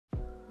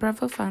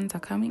Bravo fans are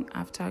coming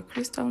after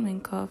Crystal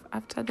Minkoff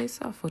after they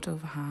saw a photo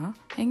of her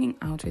hanging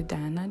out with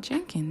Diana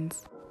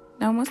Jenkins.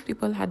 Now, most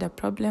people had a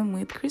problem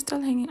with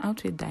Crystal hanging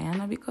out with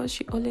Diana because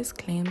she always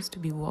claims to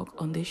be woke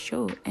on the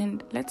show.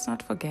 And let's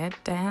not forget,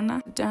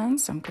 Diana done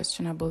some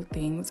questionable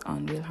things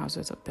on Real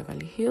Housewives of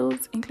Beverly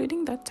Hills,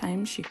 including that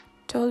time she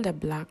told a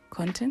black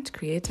content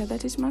creator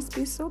that it must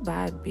be so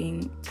bad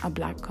being a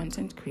black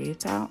content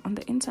creator on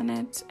the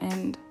internet.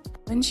 And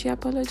when she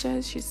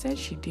apologized, she said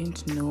she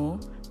didn't know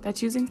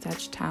that using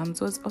such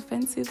terms was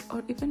offensive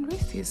or even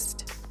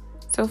racist.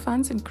 So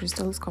fans in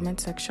Crystal's comment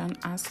section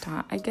asked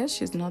her, I guess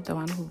she's not the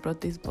one who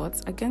brought these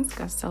bots against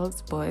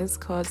Garcelle's boys,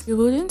 cause you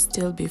wouldn't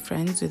still be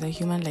friends with a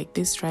human like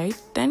this, right?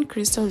 Then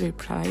Crystal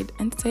replied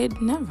and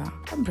said never.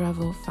 A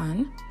Bravo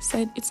fan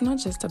said it's not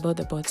just about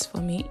the bots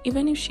for me.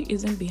 Even if she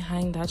isn't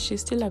behind that, she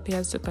still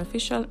appears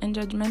superficial and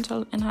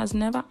judgmental and has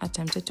never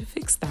attempted to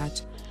fix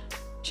that.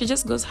 She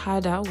just goes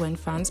harder when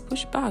fans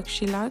push back.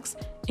 She lacks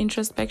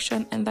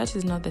introspection, and that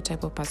is not the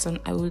type of person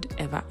I would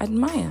ever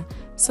admire.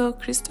 So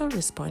Crystal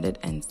responded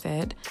and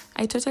said,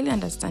 I totally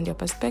understand your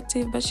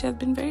perspective, but she has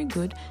been very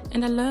good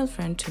and a loyal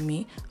friend to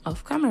me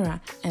off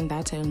camera, and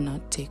that I will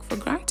not take for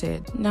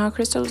granted. Now,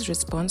 Crystal's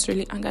response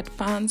really angered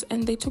fans,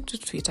 and they took to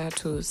Twitter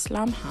to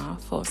slam her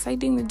for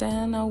siding with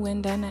Diana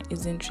when Diana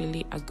isn't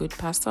really a good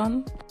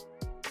person.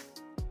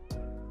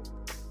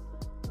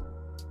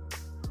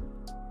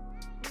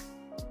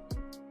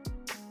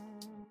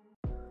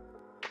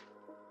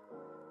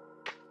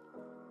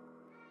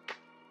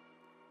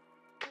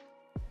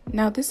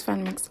 Now, this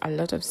fan makes a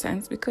lot of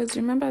sense because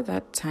remember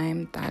that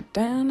time that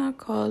Diana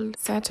called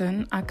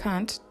Saturn a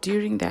cunt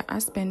during their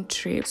Aspen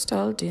trip.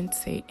 Crystal didn't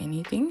say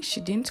anything.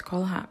 She didn't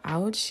call her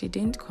out. She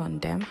didn't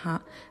condemn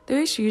her the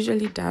way she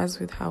usually does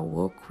with her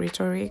woke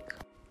rhetoric.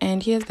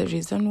 And here's the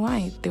reason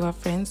why. They were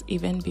friends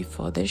even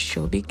before the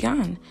show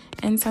began.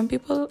 And some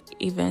people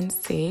even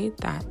say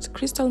that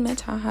Crystal met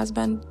her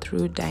husband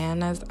through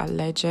Diana's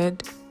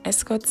alleged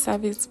escort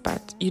service,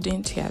 but you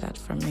didn't hear that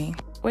from me.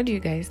 What do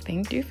you guys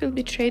think? Do you feel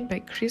betrayed by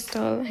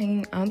Crystal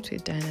hanging out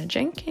with Diana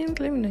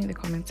Jenkins? Let me know in the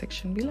comment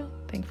section below.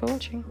 Thanks for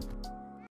watching.